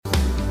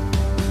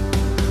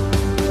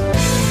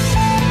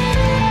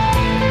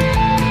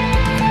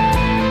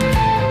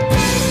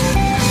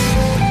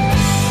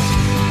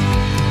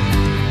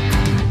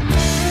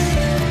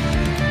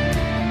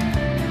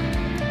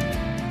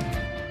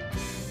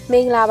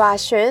င်္ဂလာပါ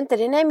ရှင်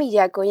သတင်းနဲ့မီဒီ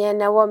ယာကွန်ရက်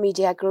Network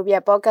Media Group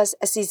ရဲ့ Podcast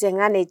အစီအ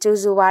စဉ်ကနေကြို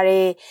ဆိုပါရ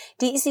စေ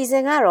ဒီအစီအ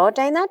စဉ်ကတော့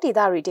တိုင်းသားဒေသ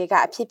တွေတဲက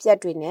အဖြစ်အပျက်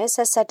တွေနဲ့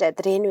ဆက်ဆက်တဲ့သ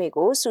တင်း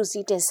တွေကို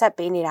စူးစီးတင်ဆက်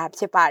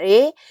ပေးနေတာဖြစ်ပါတ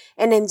ယ်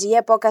NMG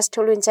ရဲ့ Podcast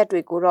ထုတ်လွှင့်ချက်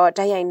တွေကိုတော့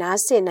တိုက်ရိုက်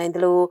နားဆင်နိုင်တ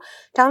ယ်လို့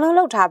download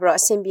လုပ်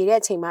ထားပြီးတော့အဆင်ပြေတဲ့အ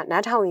ချိန်မှာ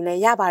နားထောင်ရင်လ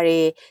ည်းရပါ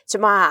တယ်ကျွ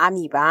န်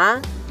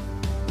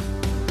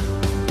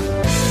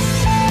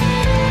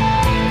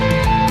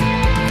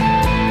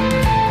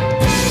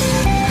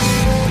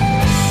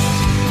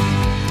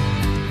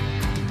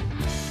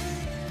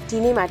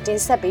မှာတင်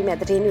ဆက်ပေးမယ့်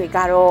သတင်းတွေ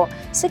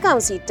ကတော့စစ်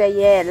ကောင်စီတပ်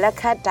ရဲ့လက်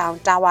ခတ်တောင်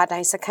တာဝါ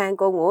တိုင်းစခ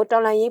န်းကုန်း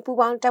ကိုတော်လှန်ရေး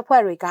ပူးပေါင်းတပ်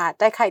ဖွဲ့တွေက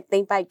တိုက်ခိုက်သိ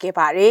မ်းပိုက်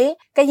ခဲ့ပါတယ်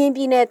။ကရင်ပြ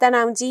ည်နယ်တန်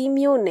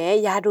တောင်ကြီးမြို့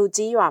နယ်ရာဒို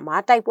ကြီး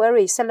ရွာမှာတိုက်ပွဲ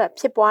တွေဆက်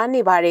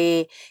လက်ဖြစ်ပွားနေပါတယ်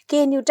။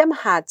 KNU တပ်မ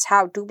ဟာ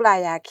6ဒူ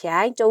ပလာယာခ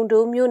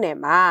ရိုင်ကျုံဒိုးမြို့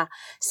နယ်မှာ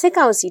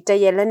စစ်ကောင်စီ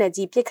တပ်ရဲ့လက်နက်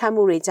ကြီးပစ်ခတ်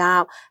မှုတွေကြော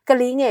င့်က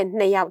လေးငယ်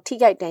2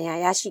ယောက်ထိခိုက်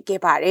ဒဏ်ရာရရှိခဲ့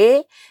ပါ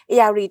တယ်။အေ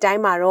ရရီတို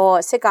င်းမှာတော့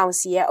စစ်ကောင်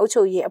စီ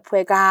ရဲ့အုပ်ချုပ်ရေးအ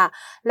ဖွဲ့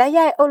ကလက်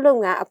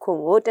ရိုက်အုပ်လုပ်ငန်းအခွန်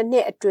ကိုတစ်နှ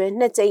စ်အတွင်း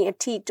2ကြိမ်အ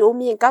ထိတိုး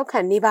မြင့်ကောက်ခံ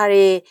နေပါ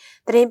တယ်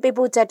။သတင်းပေး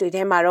ပို့ချက်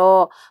တွေထဲမှာ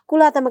တော့ကု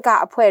လသမဂ္ဂ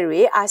အဖွဲ့တွေ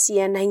အာဆီ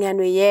ယံ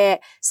နိုင်ငံတွေ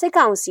ရဲ့စစ်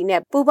ကောင်စီနဲ့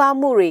ပူးပေါ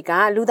င်းမှုတွေက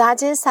လူ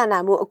သားချင်းစာနာ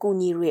မှုအကူ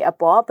အညီတွေ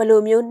အပေါ်ဘယ်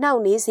လိုမျိုးနှော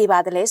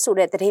င့်နှေးစေပါသလဲ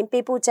ဆိုတဲ့သတ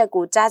င်းပေးပို့ချက်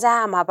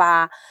ကိုကြားကြရ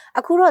မှာပါ။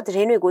အခုတော့သ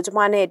တင်းတွေကို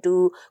ကျွန်မနဲ့အ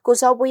တူ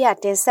ကိုစောပွေး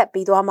ရတင်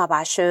ဆက်ပေးသွား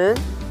မှာပါရှင်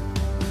။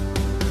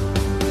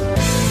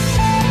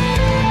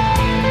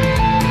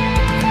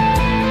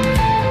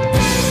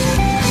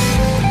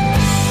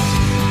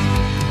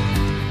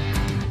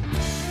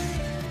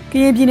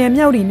ကရင်ပြည်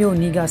နယ်မြောက်ရီမြို့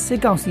နီးက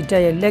စစ်ကောင်စီ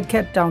တပ်ရဲ့လက်ခ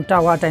တ်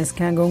တောင်တာဝါတိုင်စခ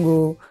န်းကုန်း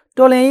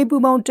ကိုတော်လှန်ရေး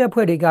ပူးပေါင်းတပ်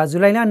ဖွဲ့တွေကဇူ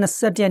လိုင်လ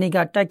21ရက်နေ့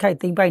ကတိုက်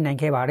ခိုက်သိမ်းပိုက်နိုင်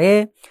ခဲ့ပါတယ်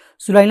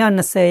။ဇူလိုင်လ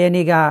20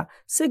ရက်နေ့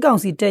ကစစ်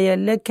ကောင်စီတပ်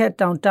ရဲ့လက်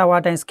ခတ်တောင်တာဝါ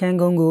တိုင်စခန်း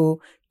ကုန်းကို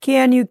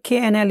KNU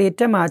KNLA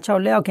တပ်မ6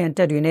လက်အောက်ခံ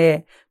တပ်တွေ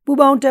နဲ့ပူး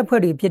ပေါင်း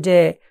တပ်ဖွဲ့တွေဖြစ်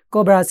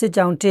တဲ့ကော်ဘရာ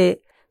စစ်ကြောင်း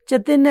1ကျက်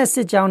သစ်နဲ့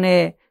စစ်ကြောင်း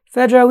နဲ့ဖ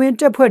က်ဒရယ်ဝင်း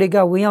တပ်ဖွဲ့တွေ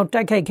ကဝင်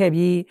ရောက်တိုက်ခိုက်ခဲ့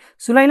ပြီး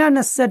ဇူလိုင်လ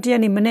21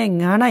ရက်နေ့မနေ့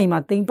9:00နာရီ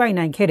မှာသိမ်း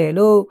ပိုက်နိုင်ခဲ့တယ်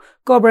လို့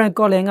ကော်ဘရန်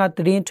ကော်လန်က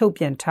သတ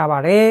င်းထုတ်ပြန်ထားပါ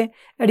တယ်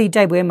။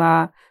အဲ့ဒီတိုက်ပွဲမှာ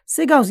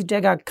စစ်ကောင်စီ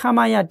တပ်က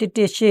ခမာရ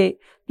118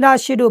လှ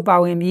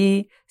ရှိတို့ပါဝင်ပြီး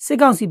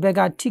စစ်ကောင်စီဘက်က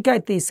ထိ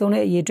ခိုက်သေးဆုံး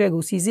တဲ့အရေးအတွက်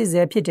ကိုစီစစ်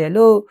ဆဲဖြစ်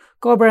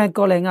တယ်လို့ကော်ဘ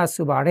ရန်ကော်လန်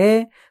ကဆိုပါတယ်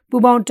။ပူ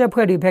ပေါင်း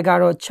တပ်ဖွဲ့တွေဘက်က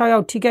တော့6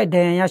ယောက်ထိခိုက်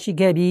ဒဏ်ရာရ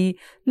ရှိခဲ့ပြီး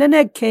လက်န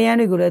က်ခဲယမ်း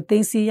တွေကိုလည်းသိ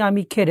မ်းဆည်းရ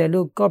မိခဲ့တယ်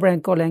လို့ကော်ဘရန်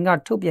ကော်လန်က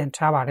ထုတ်ပြန်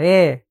ထားပါတ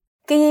ယ်။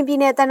ကရင်ပြည်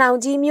နယ်တန်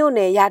တောင်ကြီးမြို့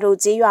နယ်ရာဒို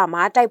ကြီး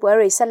ရွာမှာတိုက်ပွဲ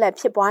တွေဆက်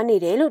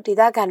လက်ဖြစ်ပွားနေတယ်လို့ဒေ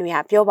သခံတွေ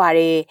ကပြောပါတ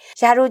ယ်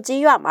။ရာ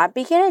ဒိုကြီးရွာ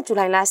မှာပြီးခဲ့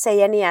တဲ့ဇူလိုင်လ10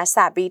ရက်နေ့ကစ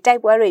ပြီး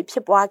တိုက်ပွဲ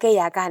တွေဖြစ်ပွားခဲ့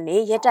ရာ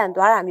ကနေရပ်တန့်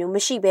သွားတာမျိုးမ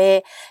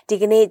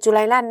ရှိဘဲဒီက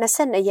နေ့ဇူလိုင်လ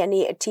22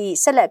ရက်နေ့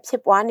အထိဆက်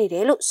လက်ဖြစ်ပွားနေတ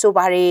ယ်လို့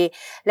ဆိုပါတယ်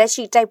။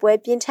လက်ရှိတိုက်ပွဲ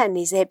ပြင်းထန်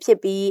နေဆဲဖြစ်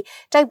ပြီး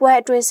တိုက်ပွဲ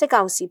အတွင်း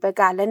စစ်ကောင်စီ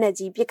ဘက်ကလက်နက်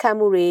ကြီးပစ်ခတ်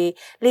မှုတွေ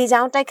လေကြော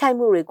င်းတိုက်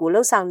ခိုက်မှုတွေကို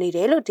လှုံ့ဆော်နေတ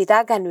ယ်လို့ဒေ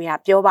သခံတွေ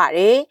ကပြောပါတ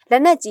ယ်။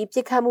လက်နက်ကြီး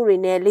ပစ်ခတ်မှုတွေ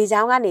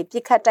နဲ့လေကြောင်းကနေပ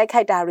စ်ခတ်တိုက်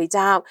ခိုက်တာတွေ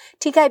ကြော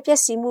င့်ထိခိုက်ပျ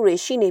က်စီးမှု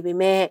တွေရှိနေပေ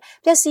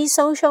မဲ့ပျက်စီး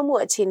ဆုံးရှုံးမှု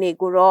အခြေ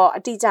အနေကိုတော့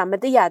အတိအကျ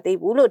မသိရ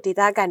သေးဘူးလို့ဒေ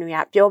သခံတွေ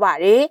ကပြောပါတ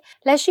ယ်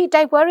။လက်ရှိ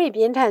တိုက်ပွဲ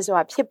တွေပြင်း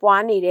ထန်စွာဖြစ်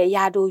ပွားနေ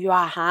တဲ့ရာဒို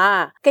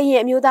ရွာဟာက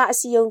ရင်အမျိုးသား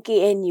အစည်းအရုံး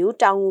KNU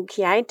တောင်ငူခ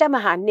ရိုင်တပ်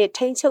မဟာ2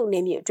ထိန်းချုပ်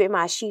နယ်မြေအတွင်း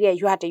မှာရှိ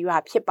တဲ့ရွာတစ်ရွာ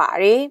ဖြစ်ပါ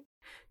တယ်။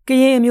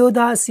ကရင်အမျိုး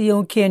သားအစည်း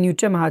အရုံး KNU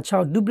တပ်မဟာ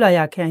6ဒူ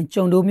ပလာယာခ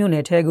ရိုင်ကျုံဒိုးမြို့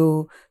နယ်ထဲကို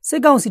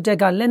စစ်ကောင်စီ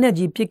တပ်ကလက်နက်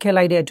ကြီးပစ်ခတ်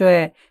လိုက်တဲ့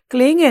အတွက်က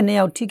လေးငယ်2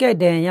ယောက်ထိခိုက်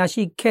ဒဏ်ရာရ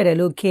ရှိခဲ့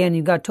တယ်လို့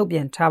KNU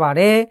ကထုတ်ပြန်ထားပါ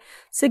တယ်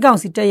။စစ်ကောင်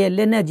စီတပ်ရဲ့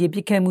လက်နက်ကြီး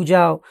ပစ်ခတ်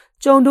မှုကြောင့်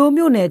ကျုံဒိုး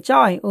မြို့နယ်ကြော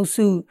က်အိမ်အုပ်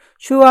စု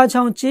ရွှေဝါ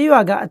ချောင်ကျေး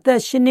ရွာကအသက်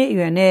10နှစ်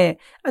အရွယ်နဲ့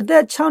အသ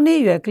က်6နှစ်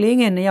အရွယ်က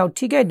လေးငယ်2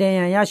ယောက်ထိခိုက်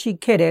ဒဏ်ရာရ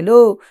ရှိခဲ့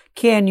တယ်လို့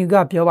KNU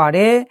ကပြောပါတ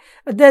ယ်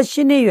။အသက်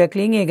10နှစ်အရွယ်က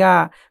လေးငယ်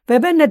ကဘယ်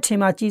ဘက်နှစ်ထင်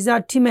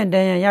မှာကြီးစားထိမှန်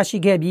ဒဏ်ရာရ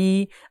ရှိခဲ့ပြီး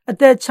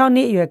အသက်6နှ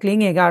စ်အရွယ်က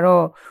လေးငယ်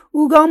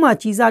ကတော့ဦးခေါင်းမှာ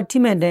ကြီး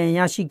စားထိမှန်ဒဏ်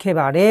ရာရရှိ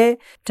ခဲ့ပါတယ်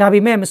။ဒါပေ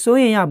မဲ့မစိုး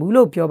ရင်ရ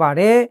ဘူးလို့ပြောပါတ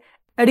ယ်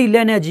။အဲ့ဒီလ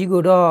က်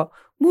နက်ကြီးကိုတော့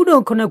မှုတုံ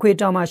9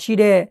ခွေတောင်မှာရှိ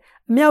တဲ့အ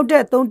မြောက်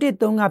တပ်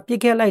313ကပစ်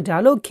ခတ်လိုက်တာ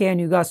လို့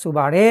KNU ကဆိုပါ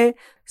တယ်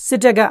။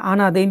စစ်တပ်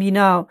ကအာဏာသိမ်းပြီး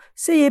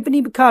နောက်စစ်ရေးပဋိ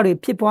ပက္ခ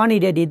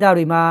တွေဖြစ်ပွားနေတဲ့ဒေ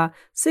သတွေ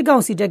မှာစစ်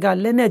ကောင်စီတပ်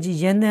ကလက်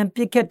နက်ကြီးရန်တမ်း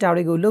ပစ်ခတ်တာ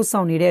တွေကို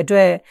လှုံ့ဆော်နေတဲ့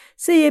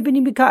အတွက်စစ်ရေးပ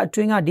ဋိပက္ခ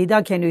အတွင်းကဒေသ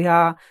ခံ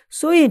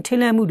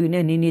တွေဟာစိုးရိမ်ထိတ်လန့်မှု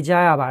တွေနဲ့နေကြ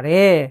ရပါတ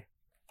ယ်။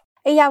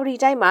အေ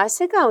ရရီတိုင်းမှာ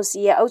စစ်ကောင်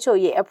စီရဲ့အုပ်ချုပ်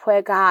ရေးအ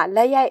ဖွဲ့ကလ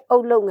က်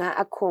ရိုက်အုပ်လုပ်င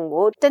န်းအခွန်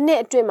ကိုတစ်နှစ်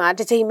အတွင်းမှာတ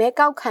စ်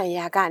ကြိမ်ပဲကောက်ခံ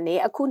ရာ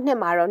ကနေအခုနှစ်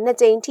မှာတော့2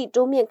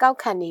ကြိမ်ထိတိုးမြင့်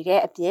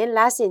ကောက်ခံနေတဲ့အပြင်လ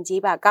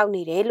စဉ်ကြီးပါကောက်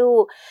နေ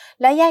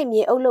တယ်လို့လက်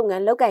ရိုက်မြေအုပ်လုပ်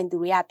ငန်းလုပ်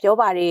ကင်သူတွေ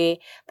ကပြောပါတယ်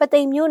။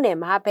ပသိမ်မြို့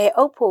နယ်မှာ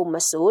ဘယ်အုပ်ဖို့မ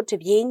ဆိုတ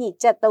ပြေးညီ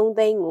ကျပ်3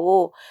သိန်းကို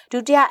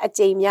ဒုတိယအ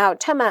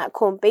ကြိမ်မြောက်ထပ်မံ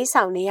အခွန်ပေး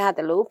ဆောင်နေရ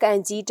တယ်လို့က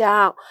န်ကြီး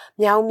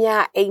တောင်မြောင်းမြ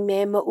အိမ်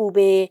မဲမအူပ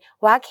င်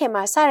ဝါ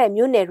ခင်မှာစတဲ့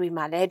မြို့နယ်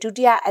တွေမှာလည်းဒု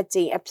တိယအ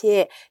ကြိမ်အဖြ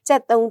စ်ကျ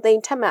ပ်3သိ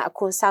န်းထပ်မံ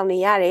အခွန်ဆောင်နေ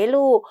ရတယ်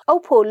လို့အု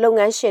ပ်ဖို့လုပ်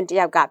ငန်းရှင်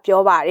တယောက်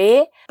ကပြောပါတယ်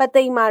။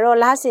ပသိမ်မှာတော့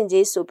လစဉ်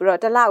ကြီး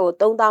ဆိုပြီးတော့တစ်လကို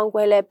3000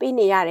ခွဲလဲပေး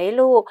နေရတယ်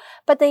လို့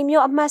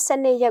ပသိမ်မြို့အမှတ်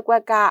7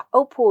ရပ်ကွက်က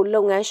အုပ်ဖို့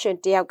လုပ်ငန်းရှင်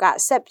တယောက်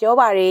ကဆက်ပြော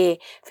ပါတယ်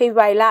။ဖေဖော်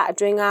ဝါရီလအ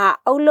တွင်းက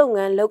အုပ်လုပ်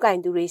ငန်းလုပ်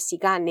ကင်သူတွေစီ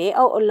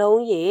ကနေအုပ်အ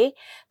လုံးရေ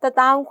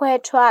1000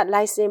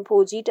ခွဲထွက်လိုင်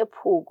စင်ဖို့ကြီးတစ်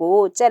ဖို့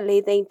ကိုကျပ်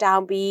4သိန်းတော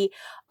င်းပြီး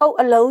အုပ်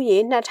အလုံးရေ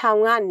2000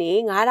ကနေ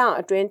9000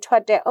အတွင်းထွ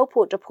က်တဲ့အုပ်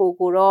ဖို့တဖို့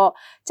ကိုတော့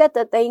ကျပ်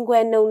သိန်းခွဲ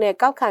နှုန်းနဲ့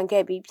ကောက်ခံ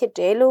ခဲ့ပြီးဖြစ်တ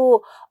ယ်လို့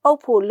အုပ်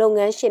ဖို့လုပ်င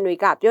န်းရှင်တွေ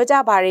ကပြောကြ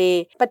ပါတယ်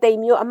ပသိမ်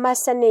မျိုးအမှတ်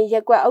7ရ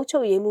က်ကွက်အုပ်ချု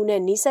ပ်ရေးမှု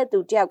နဲ့နီးစပ်သူ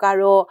တယောက်က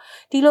တော့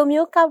ဒီလို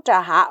မျိုးကောက်တာ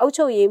ဟာအုပ်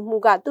ချုပ်ရေးမှု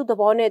ကသူ့သ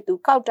ဘောနဲ့သူ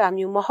ကောက်တာ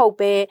မျိုးမဟုတ်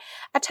ပဲ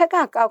အထက်က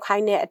ကောက်ခို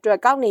င်းတဲ့အတွက်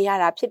ကောက်နေရ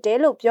တာဖြစ်တယ်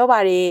လို့ပြောပါ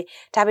တယ်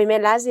ဒါပေ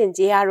မဲ့လစဉ်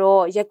ကြီးက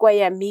တော့ရက်ကွက်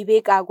ရဲ့မီး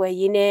ဘေးကာကွယ်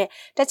ရေးနဲ့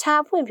တ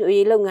ခြားဖွံ့ဖြိုး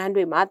ရေးလုပ်ငန်း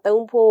တွေမှာ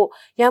သုံးဖို့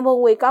ရန်ပုံ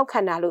ငွေကောက်ခံ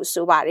တာလို့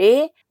ဆိုပါတယ်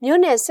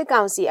မြို့နယ်စစ်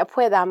ကောင်စီအ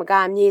ဖွဲ့သားမက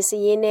မြေစ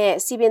ည်းရင်းနဲ့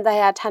စီပင်တ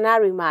ရားဌာန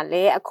တွေမှာလ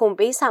ည်းအခွန်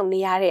ပေးဆောင်နေ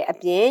ရတဲ့အ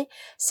ပြင်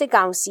စစ်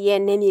ကောင်စီ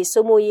ရဲ့နေမြေ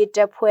စိုးမိုးရေးတ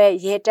ပ်ဖွဲ့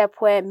ရဲတပ်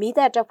ဖွဲ့မိသ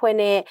က်တပ်ဖွဲ့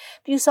နဲ့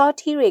ပြူစော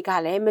ထီးတွေက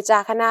လည်းမကြာ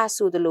ခဏ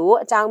ဆိုသလို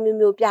အကြောင်းမျိုး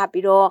မျိုးပြ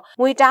ပြီးတော့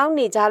ငွေတောင်း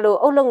နေကြလို့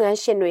အုပ်လုပ်ငန်း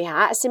ရှင်တွေဟာ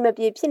အစင်မ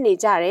ပြေဖြစ်နေ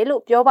ကြတယ်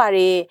လို့ပြောပါတ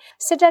ယ်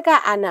စစ်တပ်က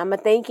အာဏာမ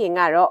သိမ်းခင်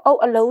ကတော့အု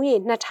ပ်အလုံးရေ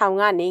2000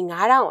ကနေ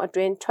9000အ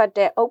တွင်းထွက်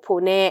တဲ့အုပ်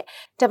ဖို့နဲ့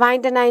တပိုင်း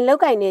တနိုင်လော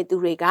က်ကင်တဲ့သူ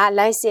တွေက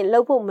လိုင်စင်လု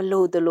ပ်ဖို့မ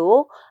လိုသလို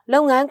လု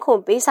ပ်ငန်းခွ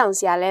န်ပေးဆောင်စ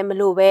ရာလည်းမ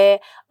လိုပဲ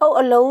အုပ်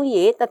အလုံး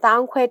ရေ1000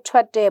ခွဲထွ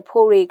က်တဲ့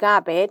ဖိုးတွေက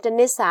ပဲတန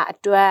စ်စာအ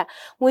တွက်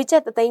ငွေကျ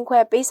ပ်3သိန်းခွဲ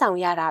ပေးဆောင်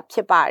ရတာဖြ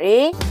စ်ပါတ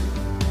ယ်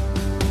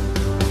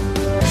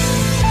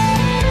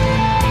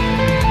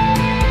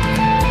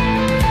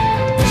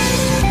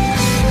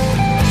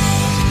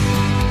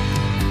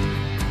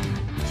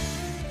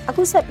အ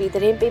ခုဆက်ပြီးသ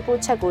တင်းပေးပို့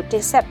ချက်ကိုတ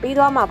င်ဆက်ပေး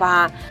သွားမှာပါ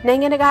နို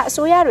င်ငံတကာအ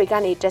စိုးရတွေက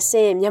နေတဆ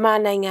င့်မြန်မာ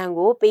နိုင်ငံ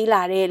ကိုပေး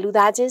လာတဲ့လူ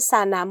သားချင်း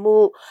စာနာမှု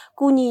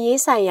ကူညီ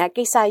ရေးဆိုင်ရာ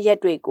ကိစ္စရပ်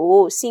တွေကို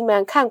စီမံ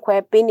ခန့်ခွဲ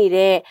ပေးနေ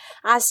တဲ့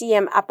အာဆီယံ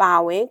အပါ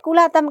အဝင်ကုလ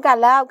သမဂ္ဂ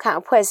လက်အောက်ခံ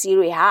အဖွဲ့အစည်း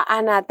တွေဟာအာ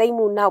ဏာသိမ်း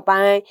မှုနောက်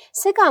ပိုင်း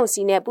စစ်ကောင်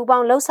စီနဲ့ပူးပေါ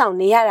င်းလှုပ်ဆောင်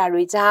နေရတာ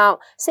တွေကြောင့်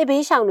စစ်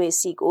ဘေးရှောင်တွေ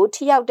စီကို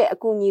ထိရောက်တဲ့အ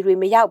ကူအညီတွေ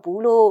မရောက်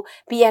ဘူးလို့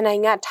BNI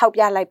ကထောက်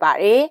ပြလိုက်ပါ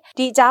တယ်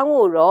ဒီအကြောင်း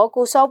ကိုတော့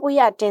ကိုစောပွေး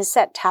ရတင်ဆ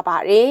က်ထားပါ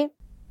တယ်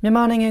မြန်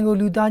မာနိုင်ငံကို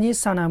လူသားချင်း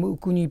စာနာမှုအ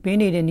ကူအညီပေး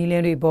နေတဲ့နည်းလ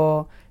မ်းတွေပေါ်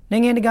နို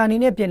င်ငံတကာအနေ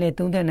နဲ့ပြည်လည်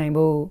သုံးသပ်နိုင်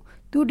ဖို့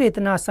သူဒေသ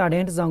နာစာတ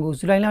မ်းတစ်စောင်ကို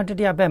ဇူလိုင်လတ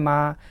တိယပတ်မှာ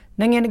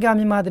နိုင်ငံတကာ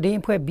မြန်မာသတင်း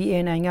အဖွဲ့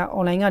BNI ကအွ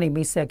န်လိုင်းကနေ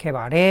မိတ်ဆက်ခဲ့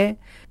ပါတယ်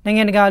။နိုင်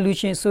ငံတကာလူ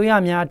ရှင်ဆိုရ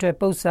များအတွက်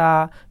ပု္ပ္ပစာ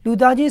လူ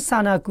သားချင်းစာ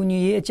နာကူညီ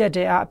ရေးအကျက်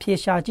တဲအားအပြေ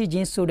ရှာကြည့်ခြ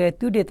င်းဆိုတဲ့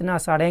သူဒေသနာ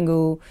စာတမ်း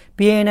ကို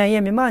BNI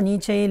ရဲ့မြန်မာညီ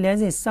ချရေးလမ်း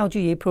စဉ်စောင့်ကြ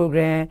ည့်ရေး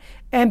program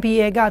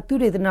MPA ကသူ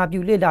ဒေသနာပြု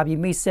လေ့လာ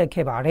ပြီးမိတ်ဆက်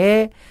ခဲ့ပါတယ်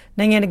။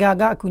နိုင်ငံတကာ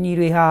ကအကူအညီ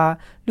တွေဟာ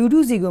လူထု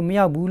စီကိုမ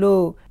ရောက်ဘူး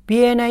လို့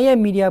BNI ရဲ့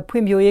မီဒီယာ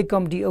ဖွံ့ဖြိုးရေး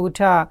ကော်မတီဥက္ကဋ္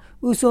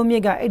ဌဦးစိုးမြ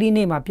င့်ကအဲ့ဒီ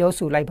နေ့မှာပြော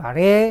ဆိုလိုက်ပါ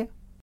တယ်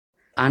။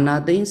အာနာ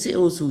သိန်းစစ်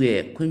အုပ်စု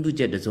ရဲ့ခွင့်ပြု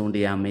ချက်တစုံတ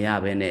ရာမရ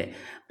ဘဲနဲ့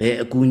ဘယ်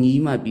အကူအညီ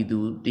မှပြည်သူ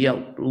တ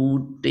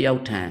ယော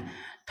က်ထံ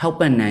ထောက်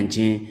ပံ့နိုင်ခြ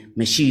င်း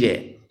မရှိတဲ့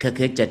ခက်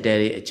ခဲကြက်တဲ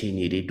တဲ့အခြေအ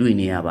နေတွေတွေ့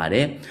နေရပါတ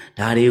ယ်။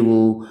ဒါတွေ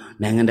ကို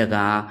နိုင်ငံတ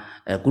ကာ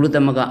ကုလသ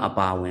မဂ္ဂအ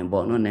ပါအဝင်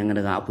ပေါ့နော်နိုင်ငံ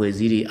တကာအဖွဲ့အစ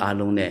ည်းတွေအား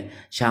လုံးနဲ့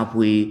ရှာ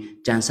ဖွေ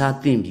ကြံစ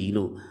သင့်ပြီ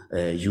လို့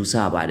ယူဆ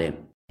ပါတယ်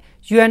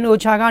။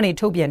 UNOCHA ကနေ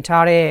ထုတ်ပြန်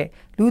ထားတဲ့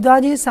လူသား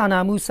ချင်းစာနာ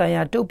မှုဆိုင်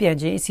ရာတုံ့ပြန်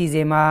ခြင်းအစီအစ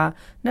ဉ်မှာ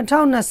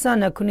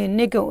2022ခုနှစ်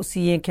နှစ်ကုန်အ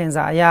စီရင်ခံ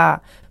စာအရ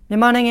မြ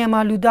န်မာနိုင်ငံ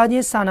မှာလူသားချ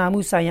င်းစာနာမှု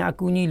ဆိုင်ရာအ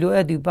ကူအညီလိုအ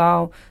ပ်သူပေါ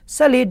င်း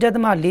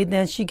14.4 သ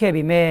န်းရှိခဲ့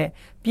ပေမဲ့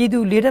ပြည်သူ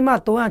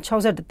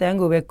4.361 သန်း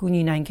ကိုပဲကူ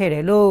ညီနိုင်ခဲ့တ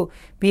ယ်လို့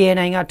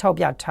BNI ကထောက်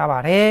ပြထားပါ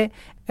တယ်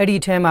။အဲ့ဒီ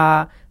ထဲမှာ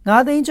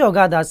9သိန်းကျော်က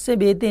သာစစ်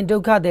ဘေးသင့်ဒု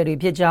က္ခသည်တွေ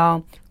ဖြစ်ကြောင်း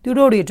သူ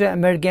တို့တွေအတွက်အ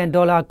မေရိကန်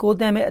ဒေါ်လာ9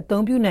သန်းပဲအ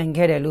သုံးပြုနိုင်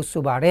ခဲ့တယ်လို့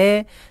ဆိုပါတယ်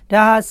။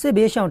ဒါဟာစစ်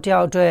ဘေးရှောင်တယော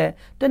က်အတွက်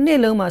တစ်နှစ်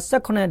လုံးမှာ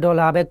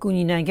$18ပဲကူ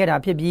ညီနိုင်ခဲ့တာ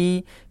ဖြစ်ပြီး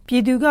ပြ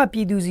ည်သူကပြ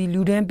ည်သူစီ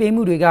လူဒန်းပေး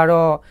မှုတွေက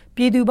တော့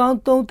ပြည်သူပေါင်း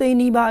3သိန်း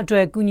နီးပါးအတွ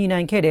က်ကူညီ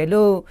နိုင်ခဲ့တယ်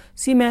လို့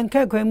စီမံခ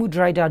န့်ခွဲမှုဒါ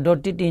ရိုက်တာဒေါ်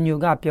တစ်တင်ညို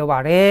ကပြောပါ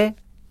တယ်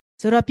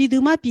။ဆိုတော့ပြည်သူ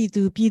မှပြည်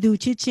သူ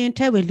ချစ်ချင်း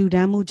ထဲဝင်လူဒ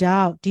န်းမှုကြော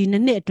င့်ဒီ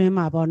နှစ်အတွင်း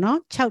မှာပေါ့နော်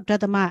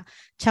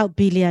6.6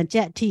 ဘီလီယံကျ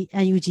ပ်အထိ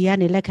NUG က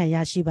နေလက်ခံရ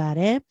ရှိပါ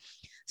တယ်။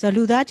ဆို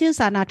လူသားချင်း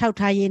စာနာထောက်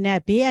ထားရေးနဲ့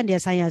ဘေးအန္တရာ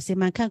ယ်ဆိုင်ရာစီ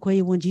မံခန့်ခွဲ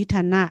ရေးဝန်ကြီး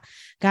ဌာန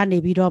ကနေ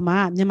ပြီးတော့မှ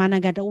မြန်မာနို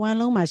င်ငံတဝန်း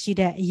လုံးမှာရှိ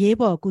တဲ့အရေး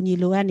ပေါ်အကူအညီ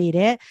လိုအပ်နေ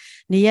တဲ့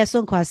နေရစွ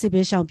န့်ခွာစစ်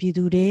ဘေးရှောင်ပြည်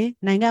သူတွေ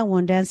နိုင်ငံဝ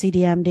န်ထမ်း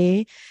CDM တွေ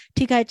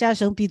ထိခိုက်ကြ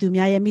ဆုံးပြည်သူ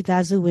များရဲ့မိ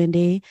သားစုဝင်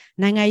တွေ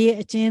နိုင်ငံရေး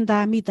အကျဉ်း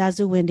သားမိသား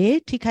စုဝင်တွေ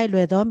ထိခိုက်လွ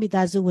ယ်သောမိ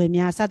သားစုဝင်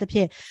များစသဖြ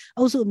င့်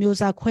အုပ်စုမျိုး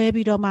စားခွဲ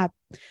ပြီးတော့မှ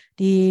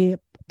ဒီ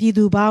ပြည်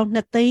သူပေါင်း2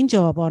သိန်း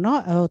ကျော်ပေါ့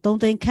နော်3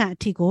သိန်းခန့်အ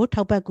ထိကို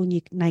ထောက်ပံ့ကူညီ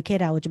နိုင်ခဲ့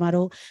တာကိုကျမ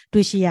တို့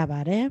တွေ့ရှိရ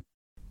ပါတယ်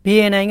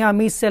BNI က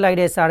မိတ်ဆက်လိုက်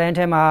တဲ့စာတမ်း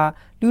ထဲမှာ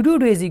လူထု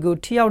တွေစီကို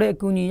ထိရောက်တဲ့အ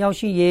ကူအညီရောက်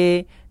ရှိရေး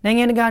နိုင်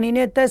ငံတကာအနေ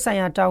နဲ့သက်ဆိုင်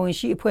ရာတာဝန်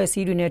ရှိအဖွဲ့အစ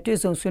ည်းတွေနဲ့တွေ့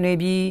ဆုံဆွေးနွေး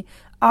ပြီး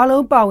အား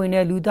လုံးပါဝင်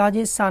တဲ့လူသားချ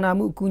င်းစာနာ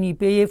မှုအကူအညီ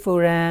ပေးရေးဖို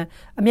ရမ်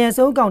အမြန်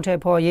ဆုံးကောင်ထည်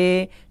ဖော်ရေး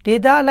ဒေ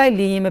သအလိုက်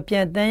လျင်မပြ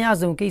တ်တမ်းရ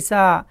ဆုံးကိစ္စ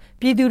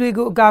ပြည်သူတွေ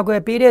ကိုအကာအကွ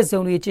ယ်ပေးတဲ့ဇုံ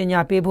တွေကြီးညာ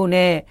ပေးဖို့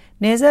နဲ့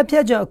နယ်စပ်ဖြ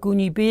တ်ကျော်အကူအ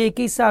ညီပေးရေး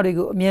ကိစ္စတွေ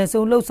ကိုအမြန်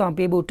ဆုံးလှုပ်ဆောင်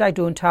ပေးဖို့တိုက်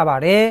တွန်းထားပါ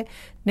တယ်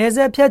။နယ်စ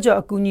ပ်ဖြတ်ကျော်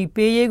အကူအညီ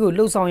ပေးရေးကို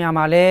လှုပ်ဆောင်ရ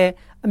မှာလဲ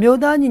အမျိုး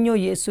သားညီညွ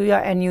တ်ရေးအစိုးရ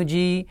NUG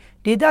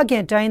ဒေသခံ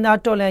တိုင်းသား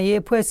တော်လှန်ရေး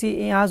အဖွဲ့အစည်း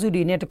အင်အားစု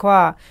တွေနဲ့တကွ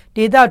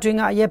ဒေသတွင်း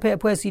ကအရက်ဖက်အ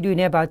ဖွဲ့အစည်းတွေ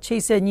နဲ့ပါချိ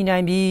တ်ဆက်ညှိနှို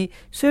င်းပြီး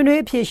ဆွေး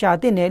နွေးအဖြေရှာ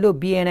သင့်တယ်လို့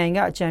BNI က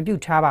အကြံပြု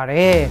ထားပါတ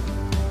ယ်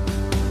။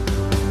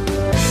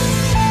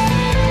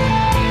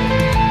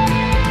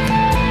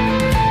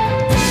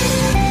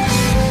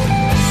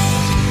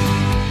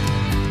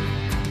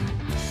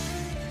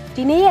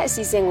 ဒီနေ့ရဲ့အ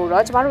စီအစဉ်ကို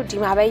တော့ကျမတို့ဒီ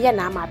မှာပဲရက်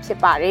နာမှာဖြစ်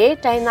ပါတယ်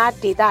။တိုင်းသား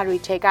ဒေသတွေ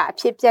ထဲကအ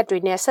ဖြစ်အပျက်တွေ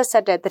နဲ့ဆက်ဆ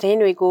က်တဲ့သတင်း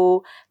တွေကို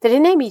သတ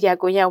င်းနဲ့မီဒီယာ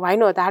ကွန်ရက်ဝိုင်း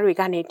တော်သားတွေ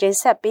ကနေတင်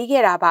ဆက်ပေး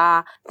ခဲ့တာပါ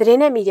။သတ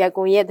င်းနဲ့မီဒီယာ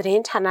ကွန်ရက်သတ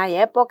င်းဌာန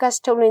ရဲ့ podcast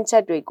ထုတ်လွှင့်ချ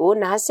က်တွေကို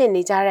နားဆင်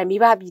နေကြတဲ့မိ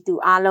ဘပြည်သူ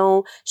အားလုံး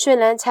ရှင်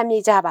လန်းချမ်း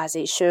မြေ့ကြပါ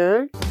စေရှင်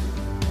။